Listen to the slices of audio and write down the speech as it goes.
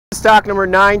stock number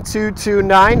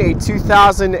 9229, a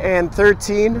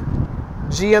 2013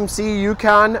 GMC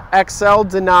Yukon XL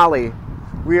Denali.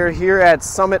 We are here at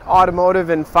Summit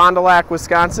Automotive in Fond du Lac,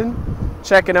 Wisconsin,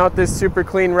 checking out this super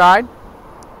clean ride.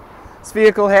 This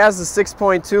vehicle has a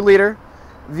 6.2 liter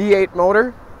V8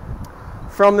 motor.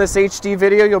 From this HD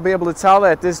video, you'll be able to tell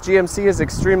that this GMC is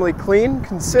extremely clean,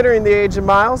 considering the age of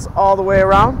miles all the way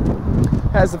around.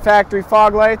 Has the factory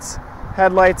fog lights.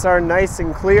 Headlights are nice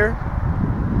and clear.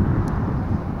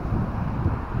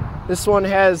 This one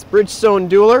has Bridgestone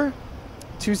Dueler,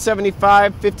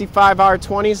 275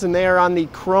 55R20s, and they are on the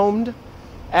chromed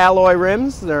alloy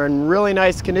rims. They're in really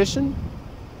nice condition.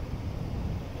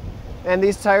 And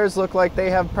these tires look like they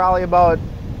have probably about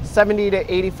 70 to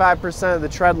 85% of the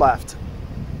tread left.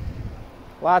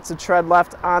 Lots of tread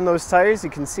left on those tires. You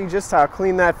can see just how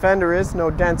clean that fender is. No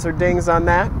dents or dings on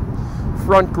that.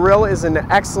 Front grille is in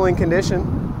excellent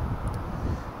condition.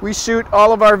 We shoot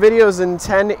all of our videos in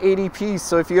 1080p,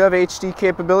 so if you have HD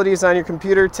capabilities on your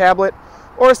computer, tablet,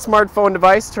 or smartphone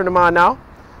device, turn them on now,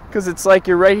 because it's like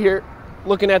you're right here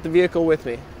looking at the vehicle with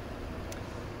me.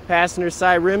 Passenger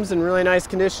side rims in really nice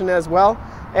condition as well.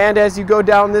 And as you go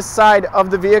down this side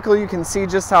of the vehicle, you can see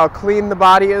just how clean the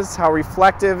body is, how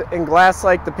reflective and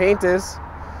glass-like the paint is.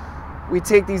 We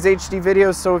take these HD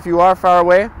videos, so if you are far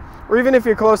away, or even if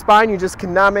you're close by and you just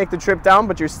cannot make the trip down,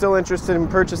 but you're still interested in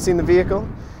purchasing the vehicle,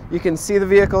 you can see the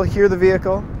vehicle, hear the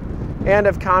vehicle, and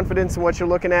have confidence in what you're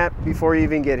looking at before you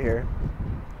even get here.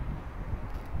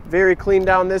 Very clean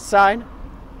down this side.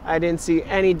 I didn't see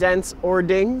any dents or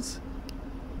dings.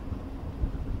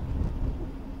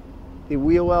 The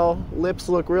wheel well lips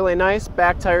look really nice.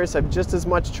 Back tires have just as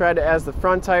much tread as the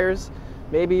front tires,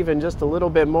 maybe even just a little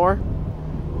bit more.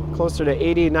 Closer to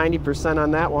 80-90%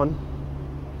 on that one.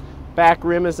 Back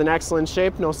rim is in excellent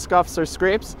shape, no scuffs or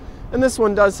scrapes. And this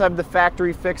one does have the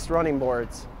factory fixed running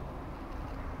boards.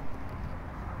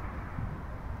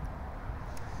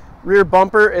 Rear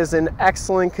bumper is in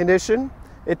excellent condition.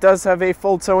 It does have a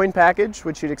full towing package,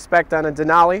 which you'd expect on a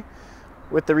Denali,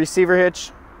 with the receiver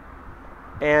hitch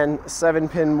and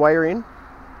 7-pin wiring.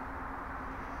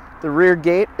 The rear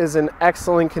gate is in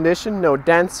excellent condition, no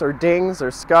dents or dings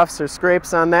or scuffs or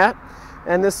scrapes on that.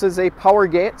 And this is a power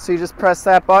gate, so you just press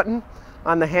that button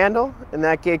on the handle and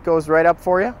that gate goes right up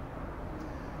for you.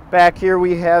 Back here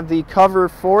we have the cover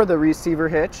for the receiver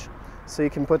hitch, so you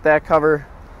can put that cover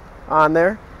on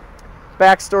there.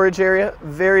 Back storage area,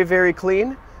 very, very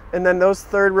clean. And then those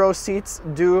third row seats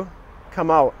do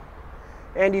come out.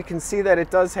 And you can see that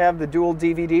it does have the dual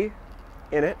DVD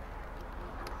in it.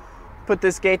 Put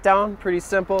this gate down, pretty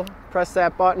simple. Press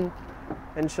that button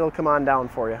and she'll come on down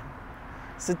for you.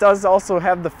 So it does also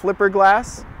have the flipper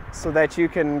glass so that you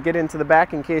can get into the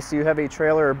back in case you have a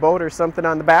trailer or boat or something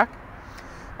on the back.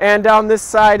 And down this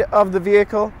side of the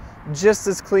vehicle, just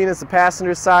as clean as the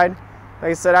passenger side.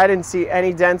 Like I said, I didn't see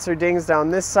any dents or dings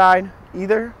down this side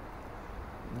either.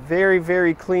 Very,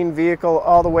 very clean vehicle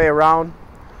all the way around.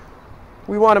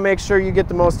 We want to make sure you get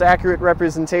the most accurate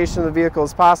representation of the vehicle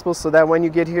as possible so that when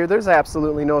you get here, there's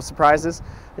absolutely no surprises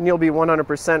and you'll be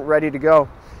 100% ready to go.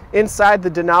 Inside, the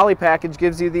Denali package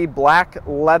gives you the black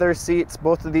leather seats.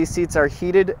 Both of these seats are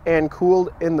heated and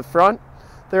cooled in the front.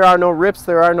 There are no rips,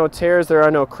 there are no tears, there are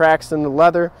no cracks in the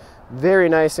leather. Very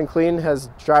nice and clean, has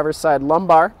driver's side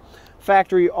lumbar.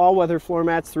 Factory all-weather floor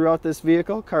mats throughout this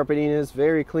vehicle. Carpeting is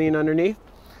very clean underneath.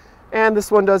 And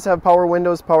this one does have power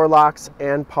windows, power locks,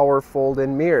 and power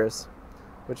fold-in mirrors,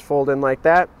 which fold in like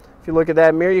that. If you look at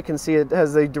that mirror, you can see it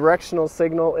has a directional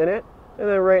signal in it. And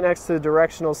then right next to the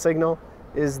directional signal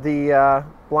is the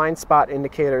blind spot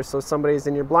indicator. So somebody's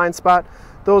in your blind spot,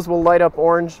 those will light up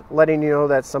orange, letting you know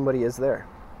that somebody is there.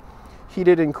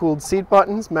 Heated and cooled seat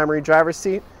buttons, memory driver's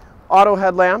seat, auto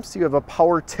headlamps. You have a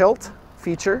power tilt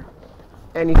feature.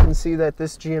 And you can see that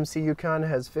this GMC Yukon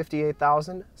has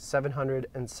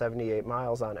 58,778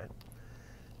 miles on it.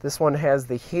 This one has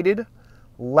the heated,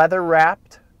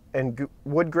 leather-wrapped, and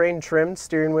wood-grain trimmed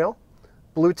steering wheel,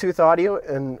 Bluetooth audio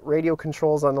and radio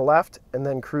controls on the left, and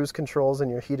then cruise controls and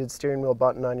your heated steering wheel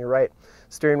button on your right.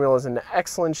 Steering wheel is in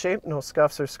excellent shape, no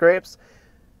scuffs or scrapes,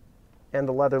 and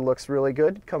the leather looks really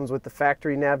good. Comes with the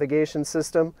factory navigation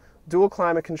system, dual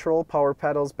climate control, power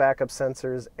pedals, backup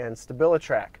sensors, and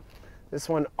Stabilitrak. This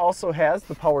one also has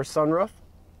the power sunroof,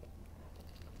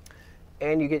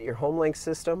 and you get your Homelink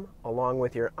system along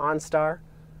with your OnStar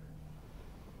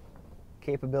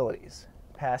capabilities.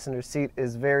 Passenger seat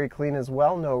is very clean as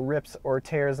well, no rips or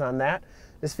tears on that.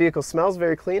 This vehicle smells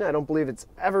very clean. I don't believe it's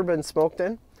ever been smoked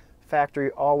in.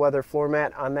 Factory all-weather floor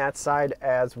mat on that side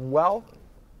as well.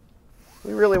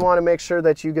 We really want to make sure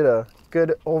that you get a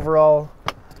good overall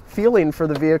feeling for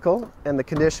the vehicle and the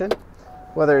condition,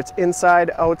 whether it's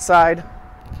inside, outside,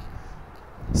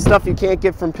 stuff you can't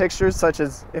get from pictures, such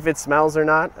as if it smells or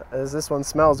not, as this one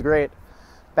smells great.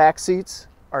 Back seats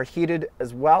are heated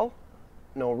as well.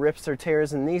 No rips or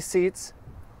tears in these seats.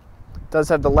 It does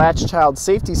have the latch child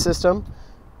safety system,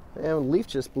 and a leaf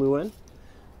just blew in.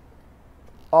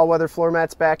 All-weather floor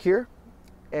mats back here,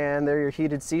 and they're your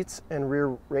heated seats and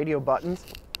rear radio buttons.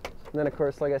 And then, of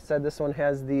course, like I said, this one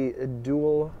has the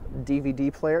dual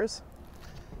DVD players.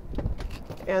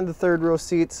 And the third row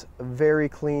seats, very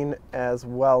clean as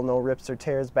well. No rips or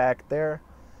tears back there.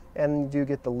 And you do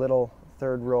get the little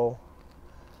third row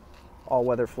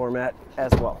all-weather floor mat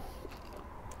as well.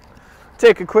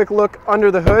 Take a quick look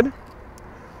under the hood.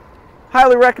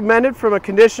 Highly recommended from a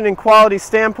condition and quality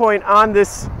standpoint on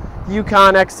this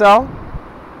Yukon XL.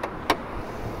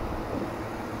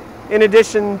 In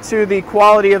addition to the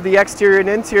quality of the exterior and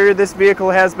interior, this vehicle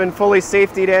has been fully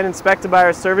safetied and inspected by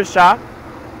our service shop.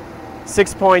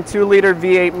 6.2 liter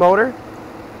V8 motor.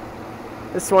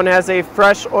 This one has a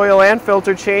fresh oil and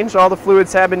filter change. All the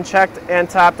fluids have been checked and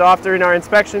topped off during our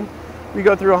inspection. We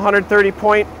go through a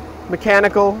 130-point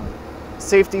mechanical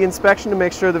safety inspection to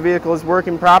make sure the vehicle is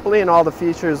working properly and all the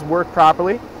features work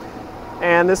properly.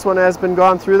 And this one has been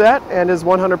gone through that and is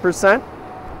 100%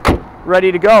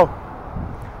 ready to go.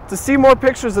 To see more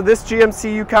pictures of this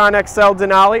GMC Yukon XL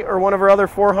Denali or one of our other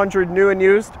 400 new and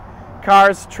used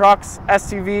cars, trucks,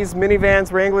 SUVs,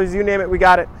 minivans, Wranglers, you name it, we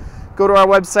got it. Go to our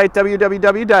website,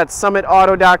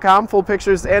 www.summitauto.com. Full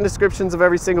pictures and descriptions of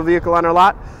every single vehicle on our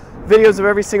lot. Videos of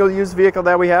every single used vehicle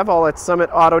that we have, all at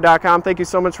summitauto.com. Thank you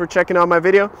so much for checking out my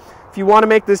video. If you want to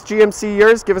make this GMC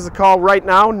yours, give us a call right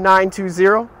now,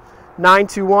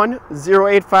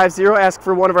 920-921-0850. Ask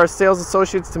for one of our sales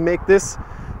associates to make this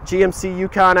GMC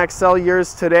Yukon XL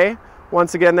yours today.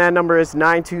 Once again, that number is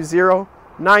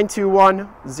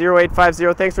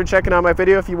 920-921-0850. Thanks for checking out my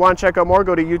video. If you want to check out more,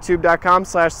 go to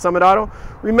youtube.com/summitauto.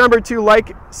 Remember to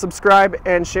like, subscribe,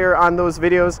 and share on those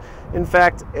videos. In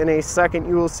fact, in a second,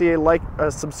 you will see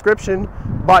a subscription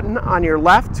button on your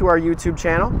left to our YouTube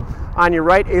channel. On your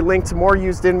right, a link to more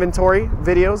used inventory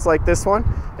videos like this one.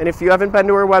 And if you haven't been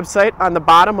to our website, on the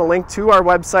bottom, a link to our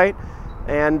website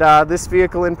and this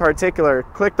vehicle in particular.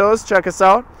 Click those, check us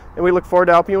out, and we look forward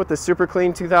to helping you with the super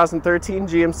clean 2013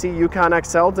 GMC Yukon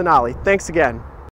XL Denali. Thanks again.